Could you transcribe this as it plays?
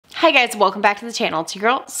Hi guys, welcome back to the channel. It's your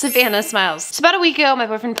girl, Savannah Smiles. So about a week ago, my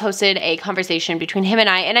boyfriend posted a conversation between him and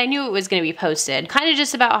I knew it was going to be posted. Kind of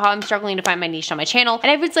just about how I'm struggling to find my niche on my channel.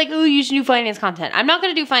 And everyone's like, oh, you should do finance content. I'm not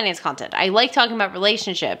going to do finance content. I like talking about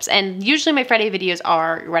relationships. And usually my Friday videos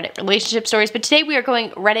are Reddit relationship stories. But today we are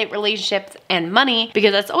going Reddit relationships and money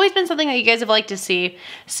because that's always been something that you guys have liked to see.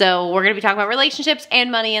 So we're going to be talking about relationships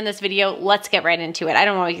and money in this video. Let's get right into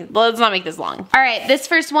it. Let's not make this long. All right, this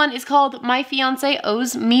first one is called My Fiance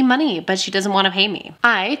Owes Me Money, but she doesn't want to pay me.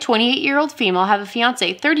 I, 28-year-old female, have a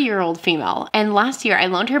fiance, 30-year-old female, and last year I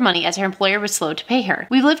loaned her money as her employer was slow to pay her.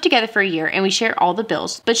 We've lived together for a year and we share all the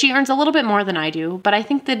bills, but she earns a little bit more than I do, but I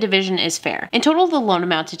think the division is fair. In total, the loan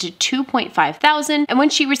amounted to $2.5 thousand, and when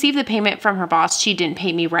she received the payment from her boss, she didn't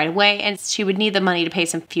pay me right away and she would need the money to pay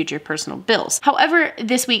some future personal bills. However,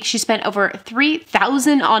 this week she spent over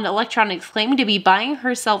 $3,000 on electronics, claiming to be buying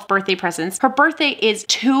herself birthday presents. Her birthday is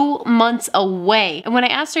 2 months away, and when I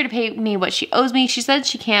asked her to pay me what she owes me, she said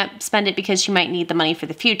she can't spend it because she might need the money for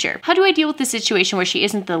the future. How do I deal with this situation where she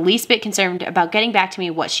isn't the least bit concerned about getting back to me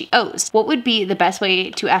what she owes? What would be the best way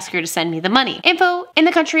to ask her to send me the money? Info: in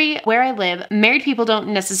the country where I live, married people don't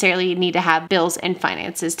necessarily need to have bills and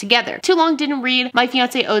finances together. Too long didn't read. My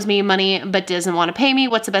fiance owes me money but doesn't want to pay me.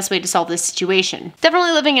 What's the best way to solve this situation?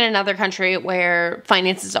 Definitely living in another country where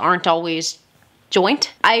finances aren't always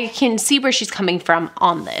joint. I can see where she's coming from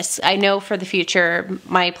on this. I know for the future,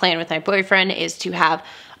 my plan with my boyfriend is to have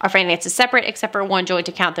our finances separate, except for one joint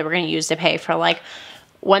account that we're going to use to pay for like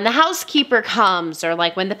when the housekeeper comes, or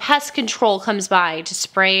like when the pest control comes by to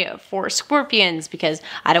spray for scorpions, because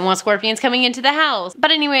I don't want scorpions coming into the house.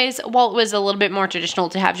 But anyways, while it was a little bit more traditional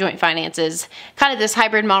to have joint finances, kind of this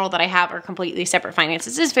hybrid model that I have are completely separate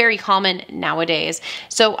finances is very common nowadays.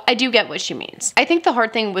 So I do get what she means. I think the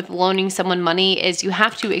hard thing with loaning someone money is you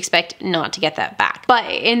have to expect not to get that back. But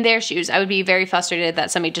in their shoes, I would be very frustrated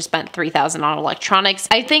that somebody just spent $3,000 on electronics.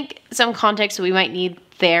 I think some context we might need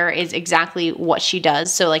there is exactly what she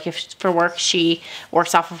does. So like if for work, she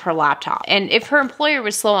works off of her laptop. And if her employer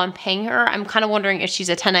was slow on paying her, I'm kind of wondering if she's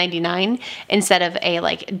a 1099 instead of a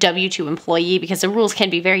like W-2 employee, because the rules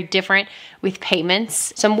can be very different with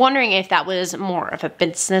payments. So I'm wondering if that was more of a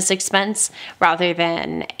business expense rather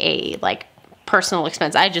than a like personal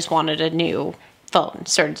expense. I just wanted a new phone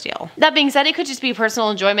sort of deal. That being said, it could just be personal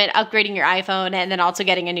enjoyment, upgrading your iPhone, and then also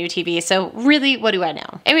getting a new TV. So really, what do I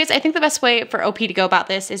know? Anyways, I think the best way for OP to go about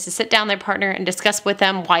this is to sit down with their partner and discuss with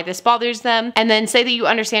them why this bothers them, and then say that you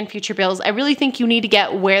understand future bills. I really think you need to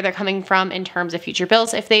get where they're coming from in terms of future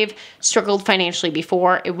bills. If they've struggled financially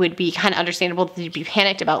before, it would be kind of understandable that they'd be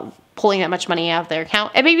panicked about pulling that much money out of their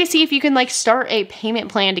account, and maybe see if you can like start a payment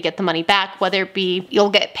plan to get the money back, whether it be you'll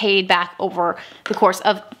get paid back over the course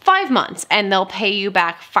of 5 months and they'll pay you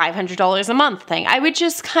back $500 a month thing. I would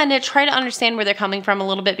just kind of try to understand where they're coming from a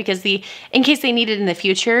little bit, because in case they need it in the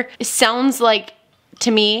future, it sounds like to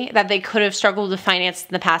me that they could have struggled with finance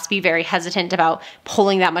in the past, be very hesitant about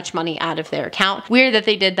pulling that much money out of their account. Weird that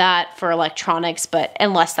they did that for electronics, but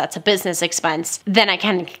unless that's a business expense, then I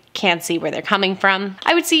can see where they're coming from.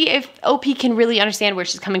 I would see if OP can really understand where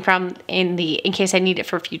she's coming from in case I need it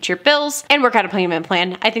for future bills, and work out a payment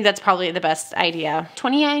plan. I think that's probably the best idea.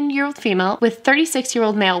 29-year-old female with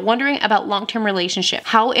 36-year-old male wondering about long-term relationship.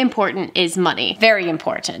 How important is money? Very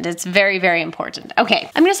important. It's very, very important. Okay,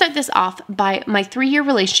 I'm gonna start this off by my 3-year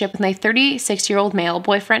relationship with my 36-year-old male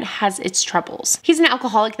boyfriend has its troubles. He's an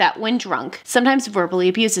alcoholic that, when drunk, sometimes verbally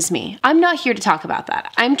abuses me. I'm not here to talk about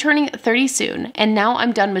that. I'm turning 30 soon, and now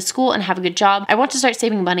I'm done with school and have a good job. I want to start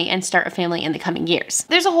saving money and start a family in the coming years.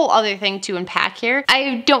 There's a whole other thing to unpack here.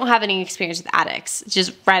 I don't have any experience with addicts,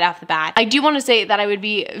 just right off the bat. I do want to say that I would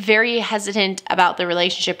be very hesitant about the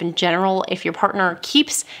relationship in general if your partner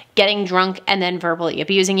keeps getting drunk and then verbally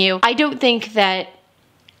abusing you. I don't think that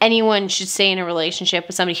anyone should stay in a relationship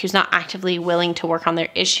with somebody who's not actively willing to work on their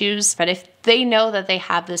issues. But if they know that they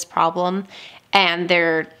have this problem and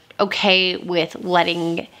they're okay with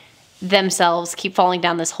letting themselves keep falling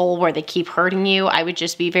down this hole where they keep hurting you, I would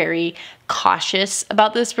just be very cautious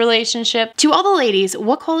about this relationship. To all the ladies,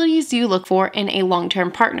 what qualities do you look for in a long-term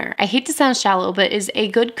partner? I hate to sound shallow, but is a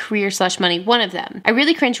good career/money one of them? I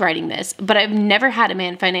really cringe writing this, but I've never had a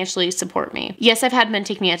man financially support me. Yes, I've had men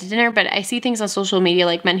take me out to dinner, but I see things on social media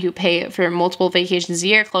like men who pay for multiple vacations a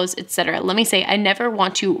year, clothes, etc. Let me say, I never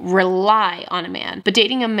want to rely on a man, but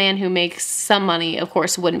dating a man who makes some money, of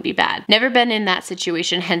course, wouldn't be bad. Never been in that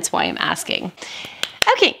situation, hence why I'm asking.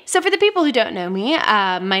 Okay, so for the people who don't know me,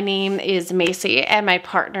 my name is Macy and my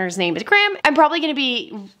partner's name is Graham. I'm probably going to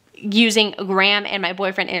be using Graham and my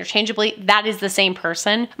boyfriend interchangeably. That is the same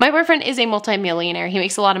person. My boyfriend is a multi-millionaire. He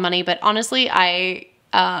makes a lot of money, but honestly, I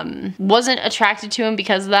wasn't attracted to him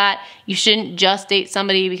because of that. You shouldn't just date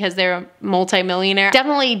somebody because they're a multimillionaire.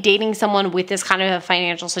 Definitely dating someone with this kind of a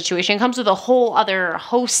financial situation comes with a whole other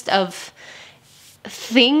host of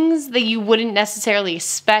things that you wouldn't necessarily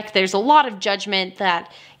expect. There's a lot of judgment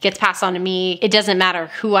that gets passed on to me. It doesn't matter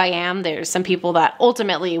who I am. There's some people that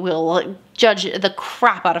ultimately will judge the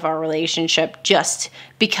crap out of our relationship just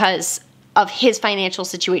because of his financial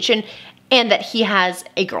situation and that he has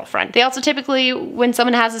a girlfriend. They also typically, when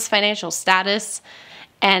someone has this financial status,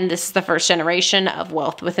 and this is the first generation of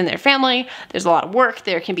wealth within their family, there's a lot of work.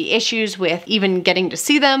 There can be issues with even getting to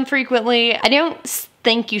see them frequently. I don't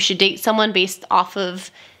think you should date someone based off of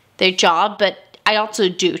their job, but I also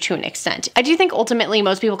do to an extent. I do think ultimately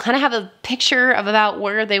most people kind of have a picture of about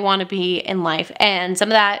where they want to be in life, and some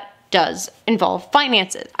of that does involve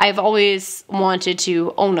finances. I've always wanted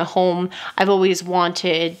to own a home. I've always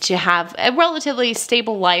wanted to have a relatively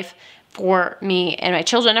stable life for me and my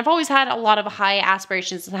children. I've always had a lot of high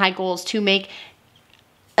aspirations and high goals to make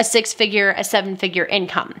a 6-figure, a 7-figure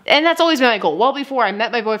income. And that's always been my goal. Well before I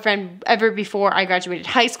met my boyfriend, ever before I graduated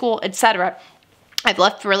high school, etc. I've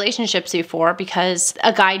left relationships before because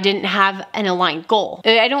a guy didn't have an aligned goal.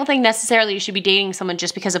 I don't think necessarily you should be dating someone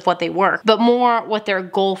just because of what they work, but more what their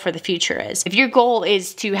goal for the future is. If your goal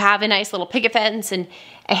is to have a nice little picket fence and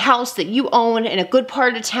a house that you own in a good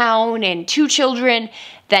part of town and 2 children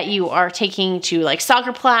that you are taking to like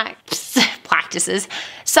soccer practices,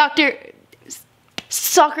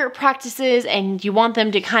 and you want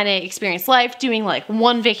them to kind of experience life doing like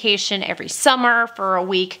 1 vacation every summer for a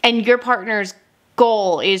week, and your partner's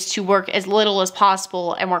goal is to work as little as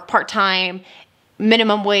possible and work part-time,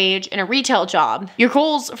 minimum wage in a retail job, your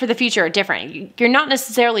goals for the future are different. You're not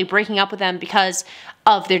necessarily breaking up with them because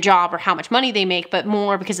of their job or how much money they make, but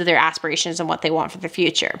more because of their aspirations and what they want for the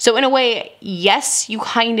future. So in a way, yes, you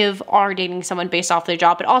kind of are dating someone based off their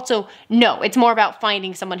job, but also no, it's more about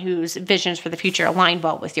finding someone whose visions for the future align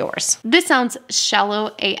well with yours. This sounds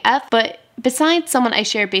shallow AF, but besides someone I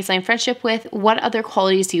share baseline friendship with, what other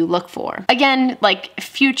qualities do you look for? Again, like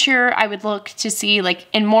future, I would look to see like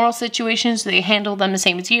in moral situations, do they handle them the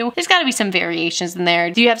same as you? There's gotta be some variations in there.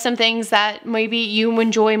 Do you have some things that maybe you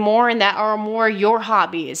enjoy more and that are more your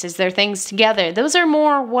hobbies? Is there things together? Those are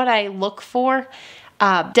more what I look for.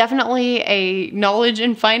 Definitely a knowledge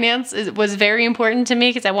in finance was very important to me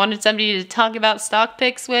because I wanted somebody to talk about stock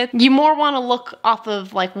picks with. You more want to look off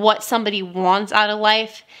of like what somebody wants out of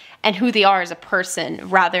life and who they are as a person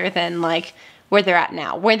rather than like where they're at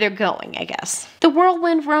now, where they're going, I guess. The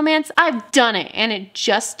whirlwind romance, I've done it and it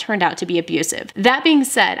just turned out to be abusive. That being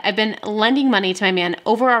said, I've been lending money to my man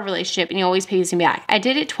over our relationship and he always pays me back. I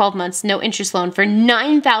did it 12 months, no interest loan for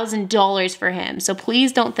 $9,000 for him. So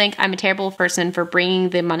please don't think I'm a terrible person for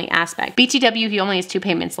bringing the money aspect. BTW, he only has 2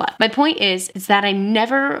 payments left. My point is that I've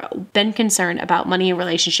never been concerned about money in a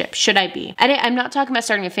relationship. Should I be? I'm not talking about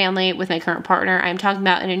starting a family with my current partner. I'm talking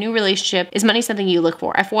about in a new relationship, is money something you look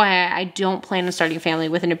for? FYI, I don't plan on starting a family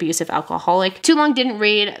with an abusive alcoholic. Too long didn't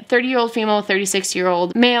read. 30-year-old female,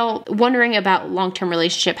 36-year-old male, wondering about long-term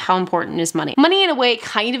relationship. How important is money? Money in a way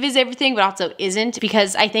kind of is everything, but also isn't,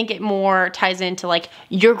 because I think it more ties into like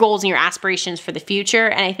your goals and your aspirations for the future.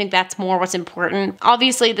 And I think that's more what's important.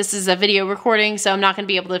 Obviously, this is a video recording, so I'm not going to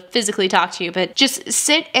be able to physically talk to you, but just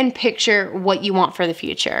sit and picture what you want for the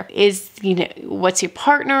future. What's your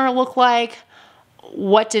partner look like?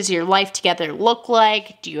 What does your life together look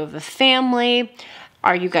like? Do you have a family?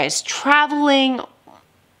 Are you guys traveling?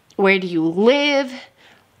 Where do you live?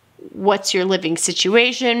 What's your living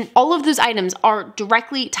situation? All of those items are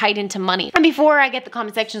directly tied into money. And before I get the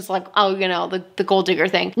comment sections like, oh, the gold digger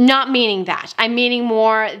thing, not meaning that. I'm meaning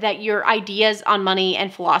more that your ideas on money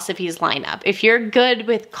and philosophies line up. If you're good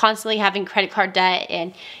with constantly having credit card debt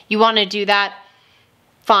and you want to do that,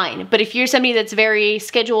 fine. But if you're somebody that's very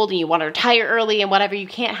scheduled and you want to retire early and whatever, you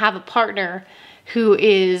can't have a partner who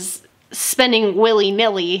is spending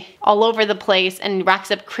willy-nilly all over the place and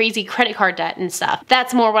racks up crazy credit card debt and stuff.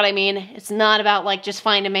 That's more what I mean. It's not about like just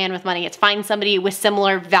find a man with money. It's find somebody with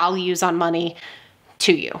similar values on money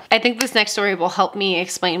to you. I think this next story will help me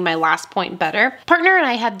explain my last point better. Partner and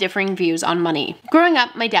I have differing views on money. Growing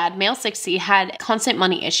up, my dad, male 60, had constant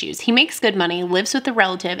money issues. He makes good money, lives with a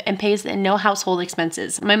relative, and pays no household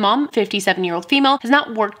expenses. My mom, 57-year-old female, has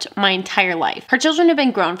not worked my entire life. Her children have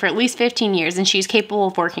been grown for at least 15 years and she's capable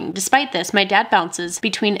of working. Despite this, my dad bounces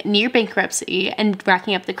between near bankruptcy and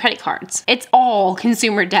racking up the credit cards. It's all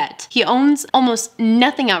consumer debt. He owns almost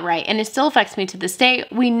nothing outright and it still affects me to this day.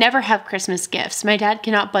 We never have Christmas gifts. My dad dad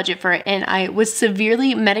cannot budget for it, and I was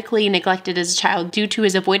severely medically neglected as a child due to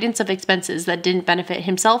his avoidance of expenses that didn't benefit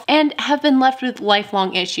himself and have been left with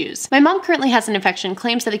lifelong issues. My mom currently has an infection,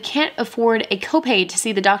 claims that I can't afford a copay to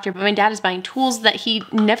see the doctor, but my dad is buying tools that he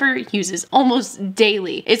never uses almost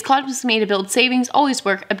daily. It's causing me to build savings, always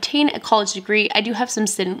work, obtain a college degree. I do have some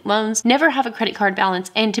student loans, never have a credit card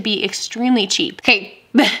balance, and to be extremely cheap. Okay,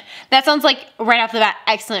 that sounds like right off the bat,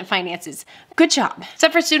 excellent finances. Good job.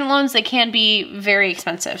 Except for student loans, they can be very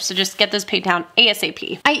expensive, so just get those paid down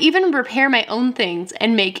ASAP. I even repair my own things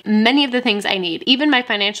and make many of the things I need. Even my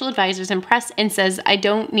financial advisor is impressed and says I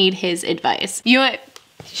don't need his advice. You know what?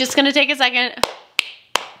 Just gonna take a second.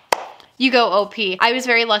 You go, OP. I was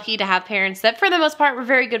very lucky to have parents that for the most part were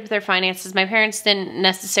very good with their finances. My parents didn't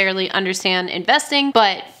necessarily understand investing,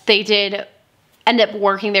 but they did end up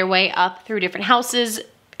working their way up through different houses,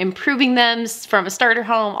 improving them from a starter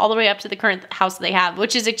home all the way up to the current house they have,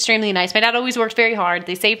 which is extremely nice. My dad always worked very hard.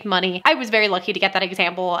 They saved money. I was very lucky to get that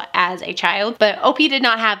example as a child, but OP did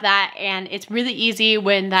not have that, and it's really easy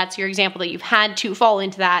when that's your example that you've had to fall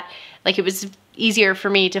into that. Like, it was easier for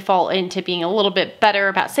me to fall into being a little bit better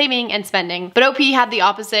about saving and spending, but OP had the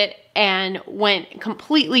opposite and went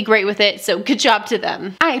completely great with it, so good job to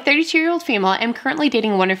them. I, 32-year-old female, am currently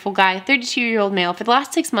dating a wonderful guy, 32-year-old male, for the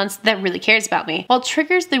last 6 months that really cares about me. While it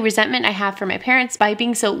triggers the resentment I have for my parents by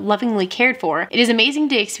being so lovingly cared for, it is amazing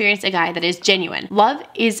to experience a guy that is genuine. Love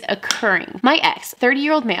is occurring. My ex,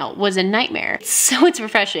 30-year-old male, was a nightmare, so it's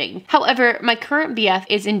refreshing. However, my current BF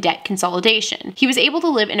is in debt consolidation. He was able to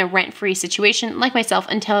live in a rent-free situation like myself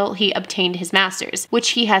until he obtained his master's,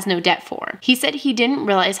 which he has no debt for. He said he didn't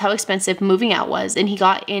realize how expensive moving out was, and he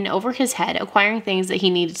got in over his head acquiring things that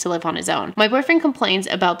he needed to live on his own. My boyfriend complains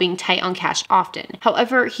about being tight on cash often.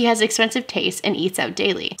 However, he has expensive tastes and eats out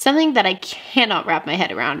daily, something that I cannot wrap my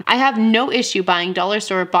head around. I have no issue buying dollar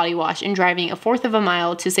store body wash and driving a fourth of a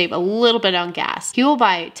mile to save a little bit on gas. He will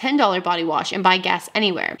buy $10 body wash and buy gas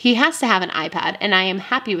anywhere. He has to have an iPad, and I am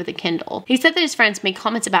happy with a Kindle. He said that his friends make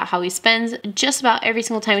comments about how he spends just about every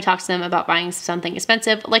single time he talks to them about buying something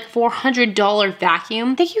expensive, like a $400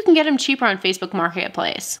 vacuum. I think you can get them cheaper on Facebook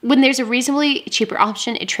Marketplace. When there's a reasonably cheaper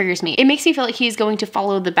option, it triggers me. It makes me feel like he's going to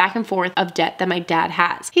follow the back and forth of debt that my dad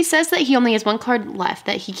has. He says that he only has one card left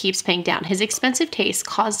that he keeps paying down. His expensive taste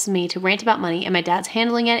causes me to rant about money, and my dad's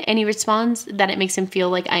handling it, and he responds that it makes him feel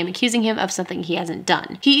like I am accusing him of something he hasn't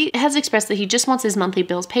done. He has expressed that he just wants his monthly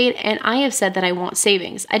bills paid, and I have said that I want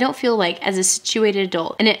savings. I don't feel like, as a situated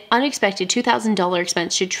adult, an unexpected $2,000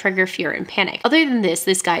 expense should trigger fear and panic. Other than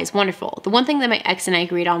this guy is wonderful. The one thing that my ex and I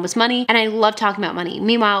agreed on was money, and I love talking about money.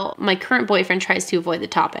 Meanwhile, my current boyfriend tries to avoid the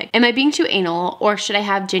topic. Am I being too anal, or should I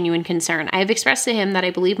have genuine concern? I have expressed to him that I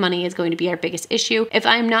believe money is going to be our biggest issue. If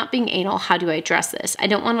I'm not being anal, how do I address this? I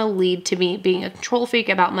don't want to lead to me being a control freak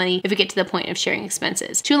about money if we get to the point of sharing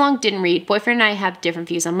expenses. Too long, didn't read. Boyfriend and I have different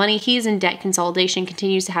views on money. He is in debt consolidation,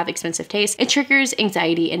 continues to have expensive tastes. It triggers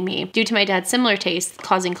anxiety in me due to my dad's similar tastes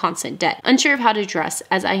causing constant debt. Unsure of how to address,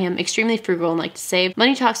 as I am extremely frugal and like to save.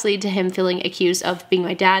 Money talks lead to him feeling accused of being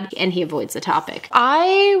my dad, and he avoids the topic.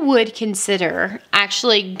 I would consider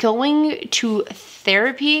actually going to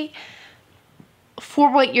therapy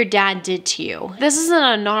for what your dad did to you. This isn't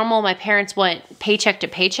a normal, my parents went paycheck to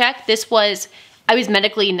paycheck. This was, I was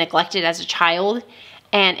medically neglected as a child,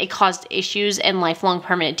 and it caused issues and lifelong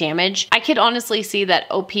permanent damage. I could honestly see that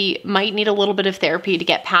OP might need a little bit of therapy to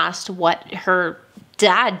get past what her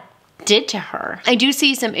dad did to her. I do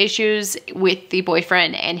see some issues with the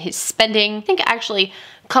boyfriend and his spending. I think actually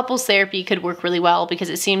couples therapy could work really well, because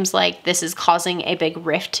it seems like this is causing a big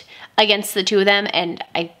rift against the two of them, and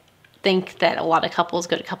I think that a lot of couples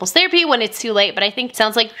go to couples therapy when it's too late, but I think it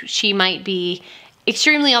sounds like she might be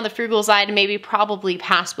extremely on the frugal side and maybe probably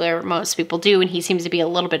past where most people do, and he seems to be a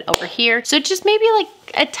little bit over here. So just maybe like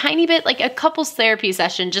a tiny bit, like a couples therapy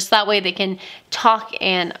session, just that way they can talk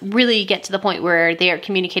and really get to the point where they are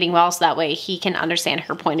communicating well, so that way he can understand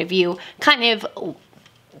her point of view, kind of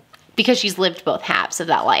because she's lived both halves of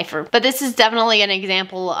that life. But this is definitely an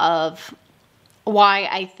example of why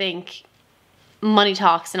I think money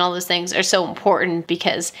talks and all those things are so important,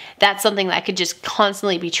 because that's something that could just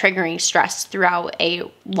constantly be triggering stress throughout a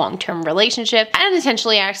long-term relationship. I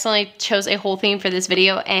unintentionally accidentally chose a whole theme for this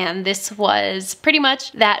video, and this was pretty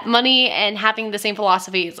much that money and having the same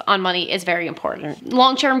philosophies on money is very important.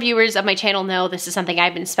 Long-term viewers of my channel know this is something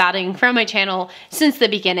I've been spouting from my channel since the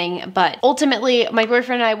beginning, but ultimately my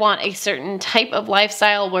boyfriend and I want a certain type of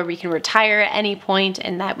lifestyle where we can retire at any point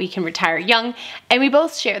and that we can retire young, and we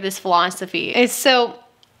both share this philosophy. So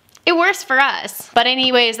it works for us. But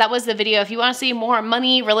anyways, that was the video. If you want to see more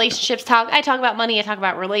money, relationships talk, I talk about money, I talk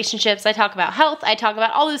about relationships, I talk about health, I talk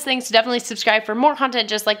about all those things, so definitely subscribe for more content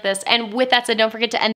just like this. And with that said, don't forget to end